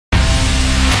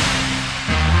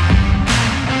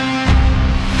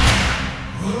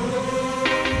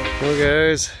Well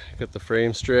guys, got the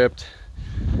frame stripped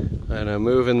and I'm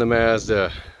moving the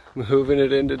Mazda, moving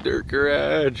it into Dirt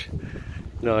Garage.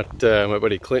 Not my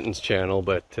buddy Clinton's channel,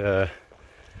 but a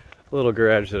little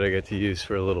garage that I get to use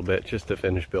for a little bit just to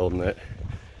finish building it.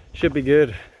 Should be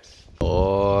good.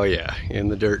 Oh yeah, in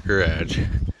the Dirt Garage.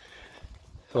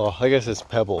 Well, I guess it's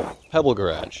Pebble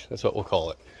Garage, that's what we'll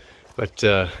call it. But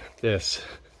that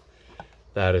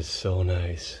is so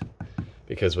nice,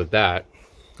 because with that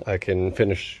I can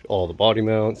finish all the body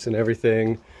mounts and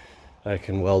everything. I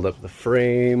can weld up the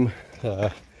frame,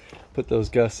 put those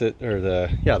gusset or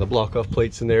the block off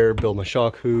plates in there, build my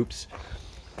shock hoops,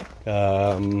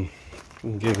 can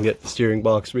get the steering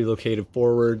box relocated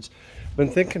forwards. Been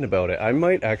thinking about it. I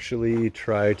might actually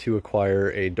try to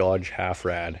acquire a Dodge half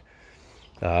rad,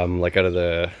 like out of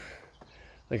the,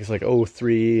 like it's like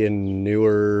 03 and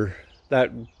newer, that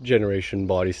generation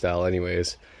body style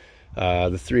anyways.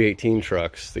 The 318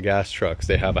 trucks, the gas trucks,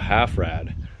 they have a half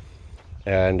rad,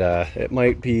 and it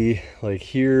might be like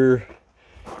here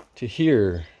to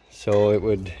here, so it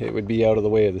would be out of the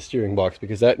way of the steering box,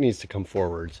 because that needs to come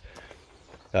forwards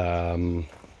to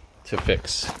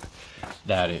fix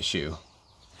that issue.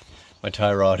 My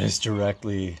tie rod is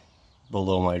directly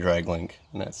below my drag link,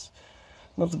 and that's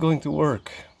not going to work.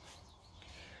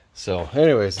 So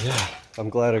anyways, yeah, I'm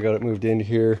glad I got it moved in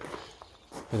here.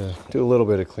 Gonna do a little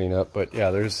bit of cleanup, but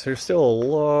yeah, there's still a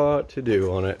lot to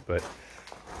do on it, but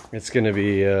it's gonna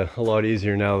be a lot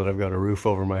easier now that I've got a roof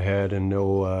over my head and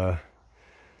no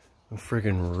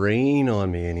friggin' rain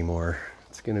on me anymore.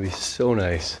 It's gonna be so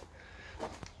nice.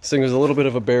 This thing was a little bit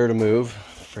of a bear to move.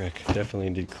 Frick, definitely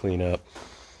did clean up.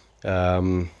 A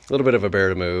little bit of a bear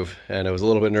to move, and I was a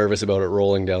little bit nervous about it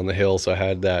rolling down the hill, so I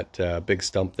had that big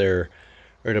stump there,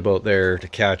 right about there, to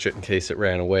catch it in case it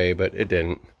ran away, but it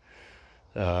didn't.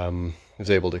 I was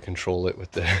able to control it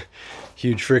with the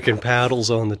huge freaking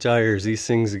paddles on the tires. These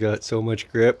things have got so much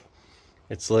grip.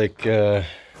 It's like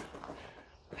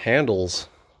handles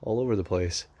all over the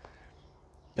place.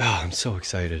 Oh, I'm so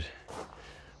excited.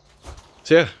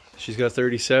 So yeah, she's got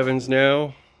 37s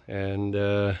now, and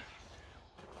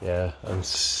yeah, I'm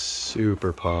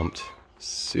super pumped.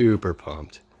 Super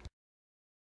pumped.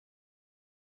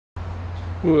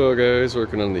 Well guys,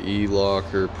 working on the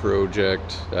E-Locker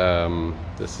project.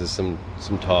 This is some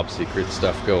top secret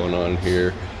stuff going on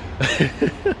here.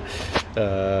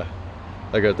 I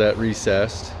got that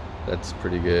recessed. That's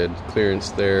pretty good. Clearance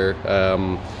there.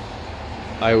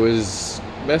 I was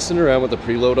messing around with the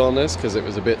preload on this because it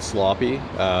was a bit sloppy.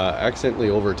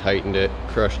 Accidentally over tightened it,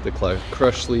 crushed the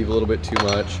crush sleeve a little bit too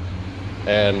much,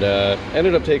 and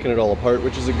ended up taking it all apart,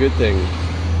 which is a good thing,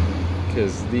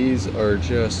 because these are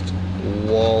just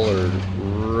wallered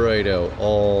right out.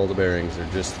 All the bearings are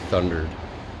just thundered.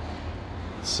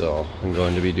 So I'm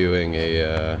going to be doing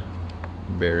a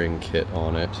bearing kit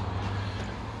on it.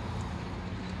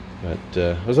 But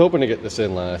I was hoping to get this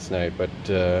in last night, but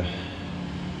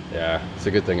yeah, it's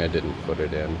a good thing I didn't put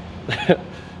it in. I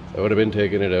would have been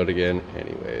taking it out again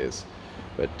anyways.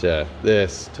 But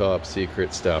this top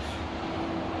secret stuff,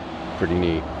 pretty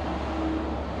neat.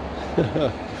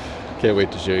 Can't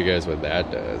wait to show you guys what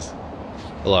that does.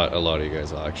 A lot of you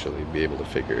guys will actually be able to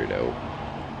figure it out.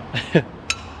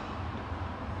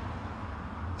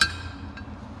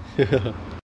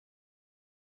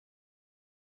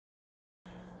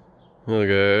 Well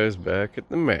guys, back at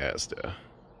the Mazda.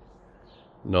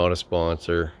 Not a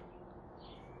sponsor.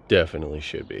 Definitely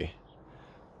should be.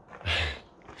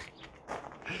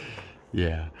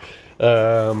 Yeah.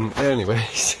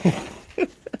 Anyways.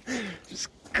 Just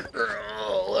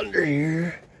crawl under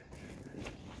here.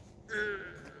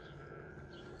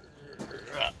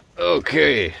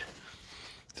 Okay,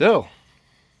 so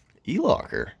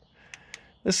E-Locker.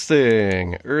 This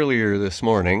thing, earlier this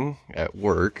morning at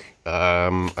work,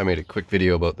 I made a quick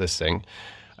video about this thing.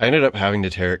 I ended up having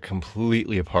to tear it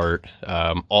completely apart.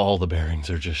 All the bearings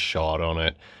are just shot on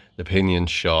it. The pinion's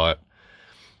shot.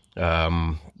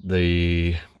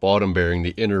 The bottom bearing,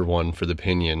 the inner one for the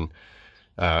pinion,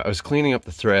 I was cleaning up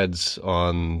the threads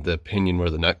on the pinion where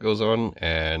the nut goes on,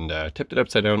 and tipped it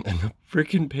upside down, and the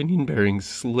freaking pinion bearings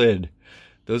slid.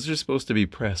 Those are supposed to be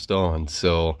pressed on,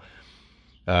 so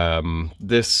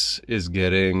this is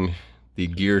getting the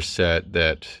gear set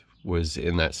that was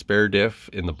in that spare diff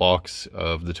in the box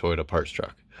of the Toyota parts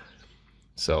truck.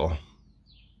 So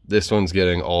this one's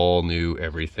getting all new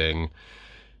everything,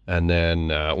 and then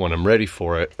when I'm ready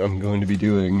for it, I'm going to be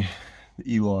doing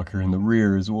the E-Locker in the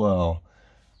rear as well.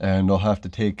 And I'll have to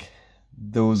take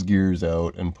those gears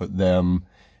out and put them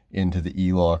into the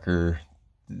E-Locker,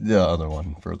 the other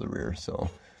one for the rear. So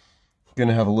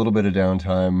gonna have a little bit of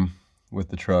downtime with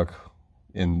the truck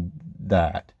in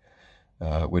that.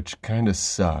 which kind of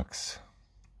sucks.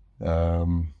 I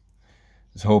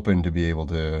was hoping to be able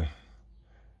to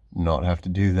not have to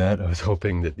do that. I was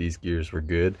hoping that these gears were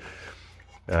good,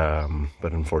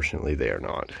 but unfortunately they are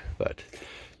not. But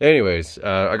anyways,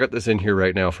 I got this in here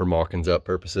right now for mock-ins up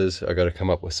purposes. I got to come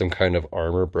up with some kind of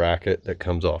armor bracket that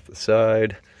comes off the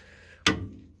side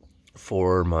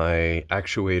for my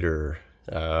actuator,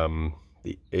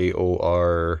 the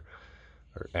AOR,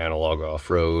 or analog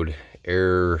off-road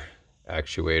air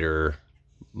actuator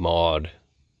mod.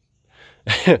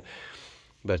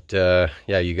 But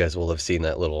yeah, you guys will have seen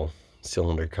that little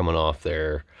cylinder coming off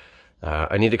there.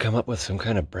 I need to come up with some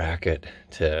kind of bracket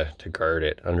to guard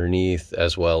it underneath,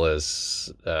 as well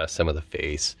as some of the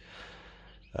face.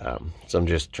 So I'm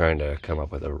just trying to come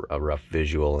up with a rough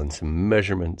visual and some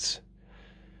measurements.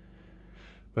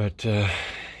 But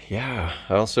yeah,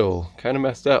 I also kind of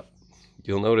messed up.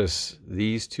 You'll notice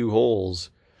these two holes,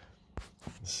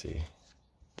 let's see,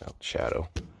 out shadow,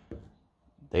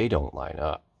 they don't line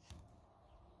up.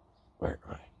 Where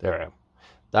am I? There I am.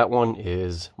 That one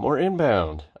is more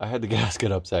inbound. I had the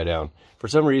gasket upside down. For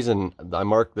some reason, I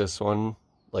marked this one,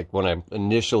 like when I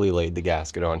initially laid the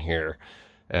gasket on here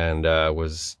and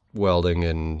was welding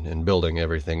and building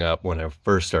everything up when I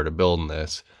first started building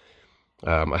this.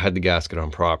 I had the gasket on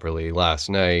properly. Last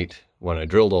night, when I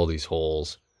drilled all these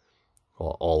holes,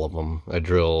 well, all of them, I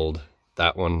drilled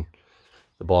that one,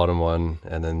 the bottom one,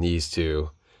 and then these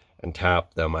two, and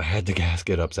tapped them. I had the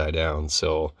gasket upside down,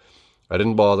 so I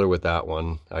didn't bother with that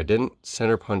one. I didn't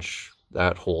center punch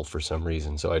that hole for some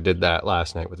reason, so I did that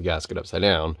last night with the gasket upside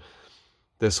down.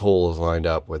 This hole is lined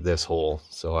up with this hole,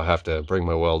 so I have to bring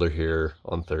my welder here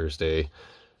on Thursday,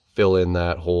 fill in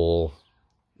that hole,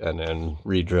 and then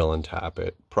re-drill and tap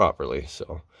it properly.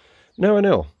 So now I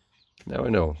know. Now I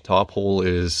know. Top hole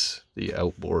is the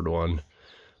outboard one.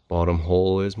 Bottom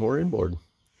hole is more inboard.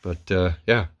 But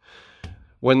yeah.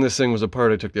 When this thing was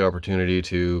apart, I took the opportunity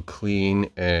to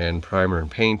clean and primer and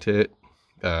paint it.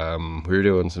 We were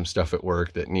doing some stuff at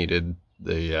work that needed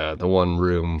the one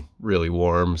room really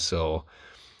warm, so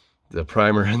the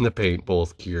primer and the paint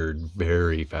both cured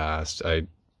very fast. I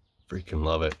freaking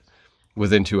love it.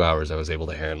 Within 2 hours, I was able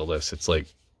to handle this. It's like,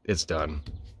 it's done.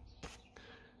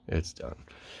 It's done.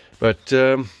 But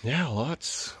yeah,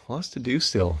 lots to do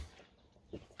still.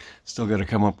 Still got to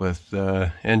come up with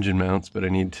engine mounts, but I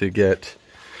need to get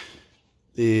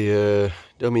the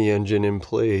dummy engine in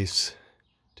place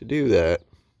to do that.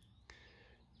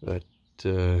 But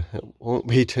it won't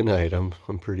be tonight. I'm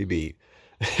pretty beat.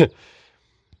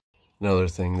 Another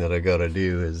thing that I gotta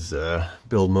do is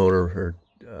build motor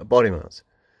or body mounts.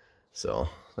 So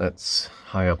that's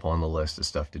high up on the list of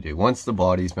stuff to do. Once the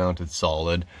body's mounted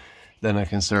solid, then I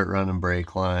can start running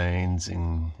brake lines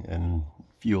and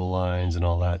fuel lines and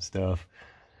all that stuff.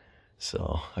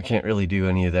 So I can't really do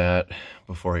any of that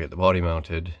before I get the body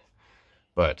mounted,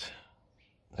 but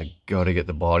I gotta get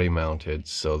the body mounted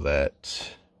so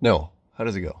that, no, how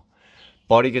does it go?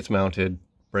 Body gets mounted,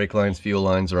 brake lines, fuel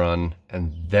lines run,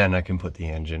 and then I can put the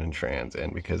engine and trans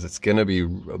in, because it's gonna be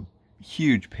a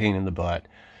huge pain in the butt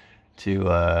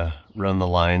to run the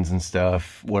lines and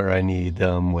stuff where I need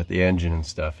them with the engine and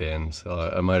stuff in.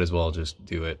 So I might as well just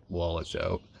do it while it's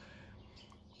out.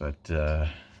 But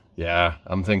yeah,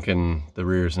 I'm thinking the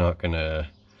rear's not gonna,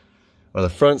 or the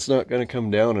front's not gonna come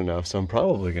down enough, so I'm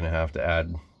probably gonna have to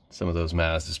add some of those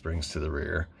Mazda springs to the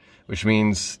rear, which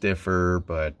means stiffer,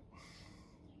 but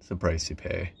it's the price you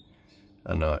pay.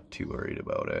 I'm not too worried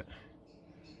about it.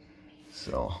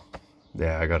 So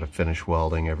yeah, I gotta finish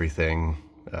welding everything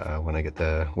when I get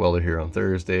the welder here on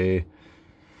Thursday.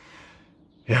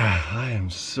 Yeah, I am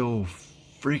so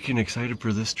freaking excited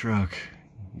for this truck.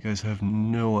 You guys have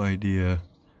no idea.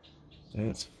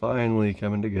 It's finally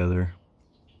coming together.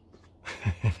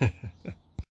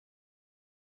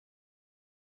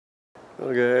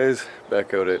 Well guys,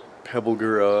 back out at Pebble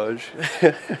Garage.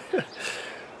 I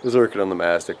was working on the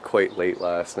Mazda quite late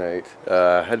last night.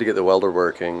 Had to get the welder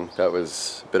working. That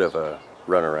was a bit of a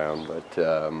runaround,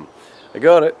 but I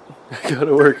got it. I got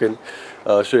it working.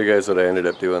 I'll show you guys what I ended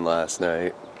up doing last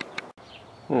night.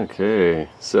 Okay,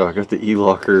 so I got the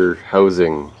e-locker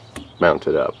housing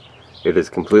mounted up. It is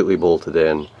completely bolted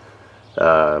in.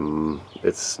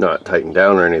 It's not tightened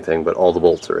down or anything, but all the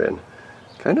bolts are in.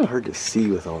 Kind of hard to see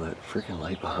with all that freaking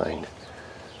light behind.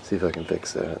 See if I can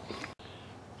fix that.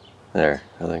 There,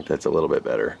 I think that's a little bit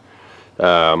better.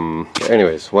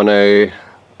 Anyways, when I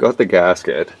got the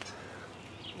gasket,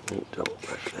 don't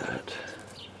break that.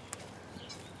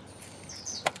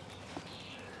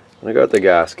 When I got the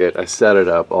gasket, I set it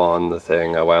up on the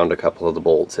thing. I wound a couple of the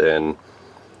bolts in,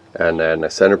 and then I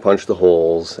center punched the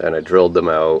holes and I drilled them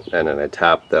out, and then I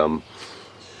tapped them.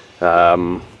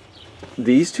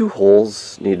 These two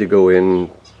holes need to go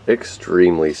in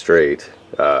extremely straight.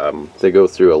 They go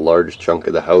through a large chunk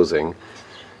of the housing,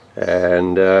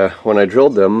 and when I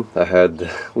drilled them, I had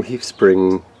the leaf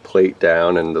spring plate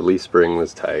down and the leaf spring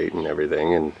was tight and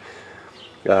everything,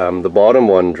 and the bottom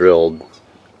one drilled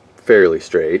fairly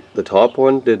straight. The top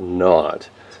one did not,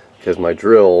 because my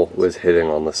drill was hitting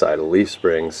on the side of the leaf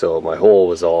spring, so my hole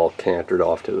was all cantered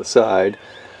off to the side.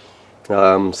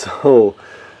 So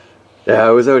yeah,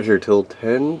 I was out here till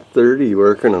 10:30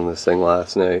 working on this thing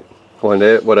last night.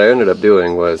 What I ended up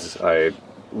doing was I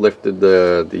lifted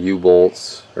the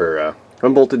U-bolts, or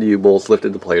unbolted the U-bolts,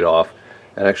 lifted the plate off,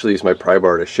 and actually used my pry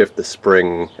bar to shift the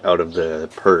spring out of the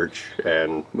perch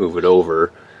and move it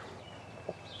over.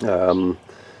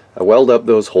 I weld up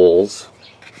those holes.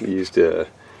 We used a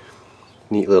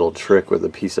neat little trick with a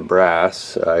piece of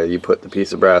brass. You put the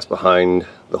piece of brass behind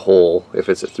the hole if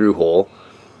it's a through hole,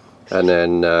 and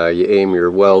then you aim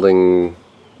your welding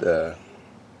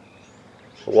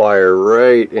wire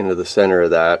right into the center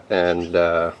of that, and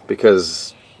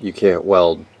because you can't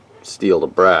weld steel to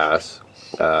brass,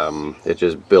 it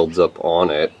just builds up on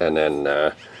it, and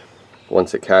then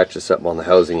once it catches something on the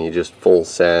housing, you just full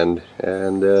sand,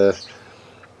 and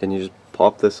then you just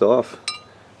pop this off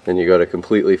and you got a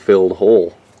completely filled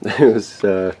hole. It was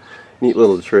a neat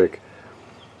little trick.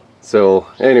 So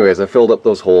anyways, I filled up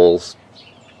those holes,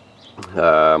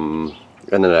 and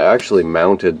then I actually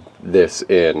mounted this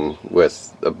in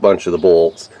with a bunch of the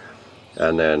bolts,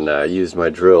 and then used my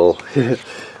drill.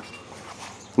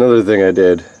 Another thing I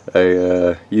did,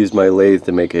 I used my lathe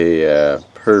to make a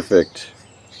perfect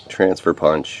transfer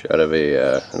punch out of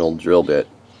an old drill bit.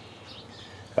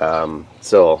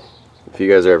 So if you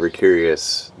guys are ever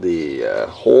curious, the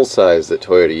hole size that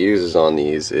Toyota uses on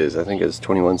these is, I think it's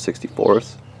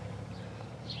 21/64.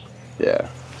 Yeah.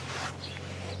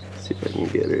 Let's see if I can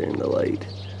get her in the light.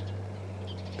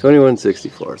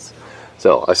 21/64.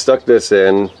 So I stuck this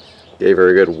in, gave her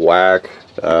a good whack.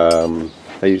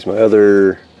 I used my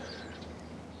other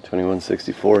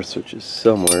 21/64, which is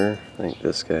somewhere. I think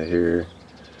this guy here.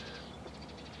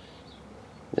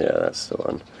 Yeah, that's the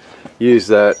one. Use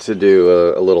that to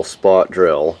do a little spot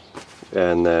drill,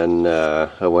 and then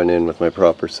I went in with my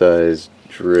proper size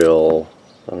drill.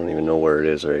 I don't even know where it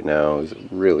is right now. It was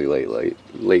really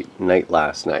late night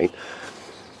last night,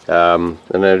 and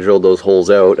then I drilled those holes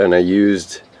out, and I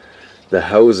used the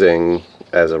housing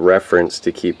as a reference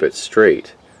to keep it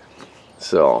straight.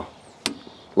 So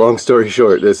long story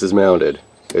short, this is mounted.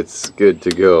 It's good to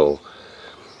go.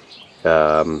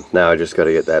 Now I just got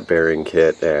to get that bearing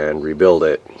kit and rebuild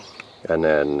it, and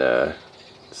then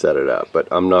set it up. But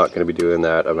I'm not going to be doing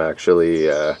that. I'm actually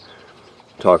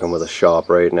talking with a shop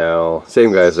right now,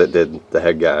 same guys that did the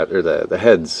head gasket, or the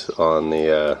heads on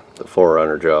the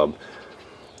 4Runner job.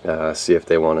 See if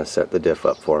they want to set the diff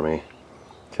up for me,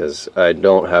 because I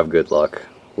don't have good luck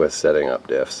with setting up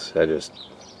diffs.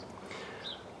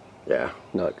 Yeah,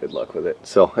 not good luck with it.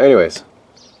 So anyways,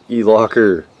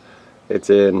 E-locker, it's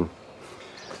in.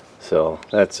 So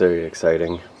that's very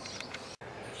exciting.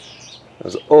 I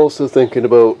was also thinking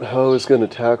about how I was going to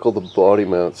tackle the body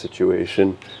mount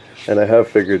situation, and I have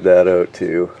figured that out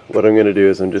too. What I'm going to do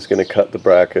is I'm just going to cut the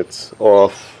brackets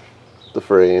off the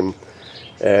frame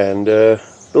and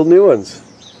build new ones.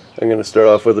 I'm going to start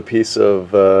off with a piece of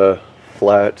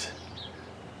flat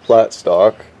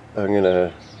stock. I'm going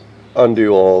to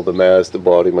undo all the Mazda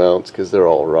body mounts because they're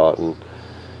all rotten.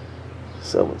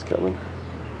 Someone's coming.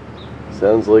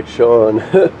 Sounds like Sean.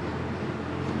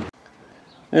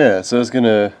 Yeah, so I was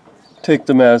gonna take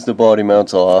the Mazda body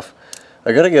mounts off.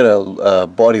 I gotta get a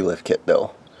body lift kit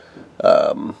though.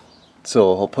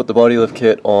 So I'll put the body lift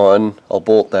kit on, I'll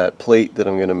bolt that plate that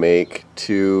I'm gonna make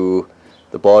to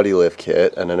the body lift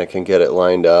kit, and then I can get it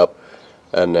lined up,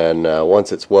 and then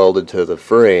once it's welded to the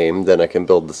frame, then I can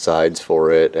build the sides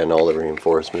for it and all the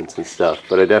reinforcements and stuff.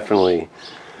 But I definitely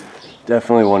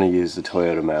want to use the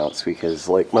Toyota mounts, because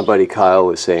like my buddy Kyle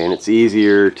was saying, it's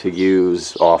easier to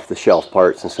use off-the-shelf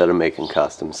parts instead of making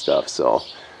custom stuff. So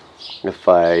if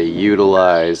I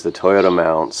utilize the Toyota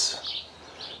mounts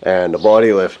and a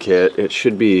body lift kit, it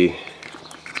should be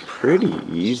pretty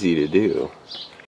easy to do.